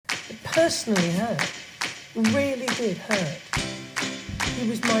personally hurt. Really did hurt.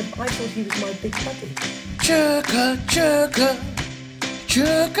 I thought he was my big buddy. Chuka, Chuka,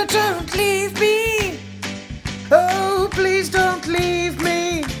 Chuka, don't leave me. Oh, please don't leave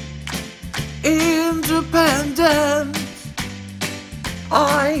me. Independent.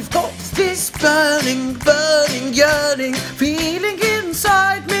 I've got this burning, burning, yearning feeling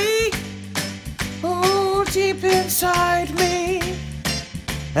inside me. Oh, deep inside me.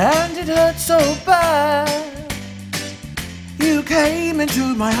 And it hurts so bad. You came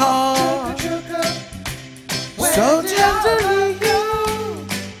into my heart, Chuka, Chuka, so tenderly.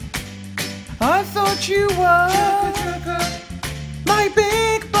 I thought you were Chuka, my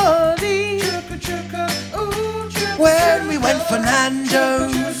big buddy. Chuka, Chuka, ooh, Chuka, when we went for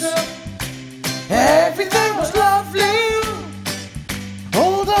Nando's, everything was lovely.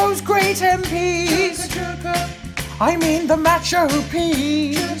 All those great MPs, Chuka, I mean the Macho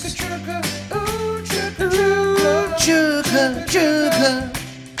Peas. Chuka, ooh, Chuka, ooh, Chuka, Chuka,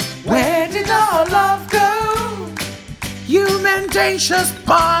 where did our love go? You mendacious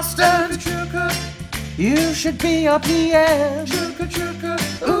bastard. You should be a PM. Chuka, Chuka,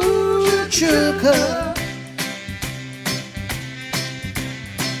 ooh, Chuka.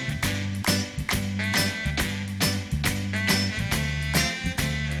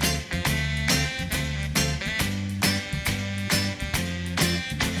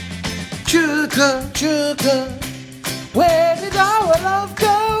 Chuka, Chuka, where did our love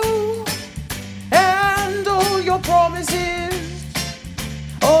go? And all your promises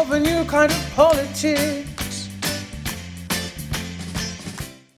of a new kind of politics.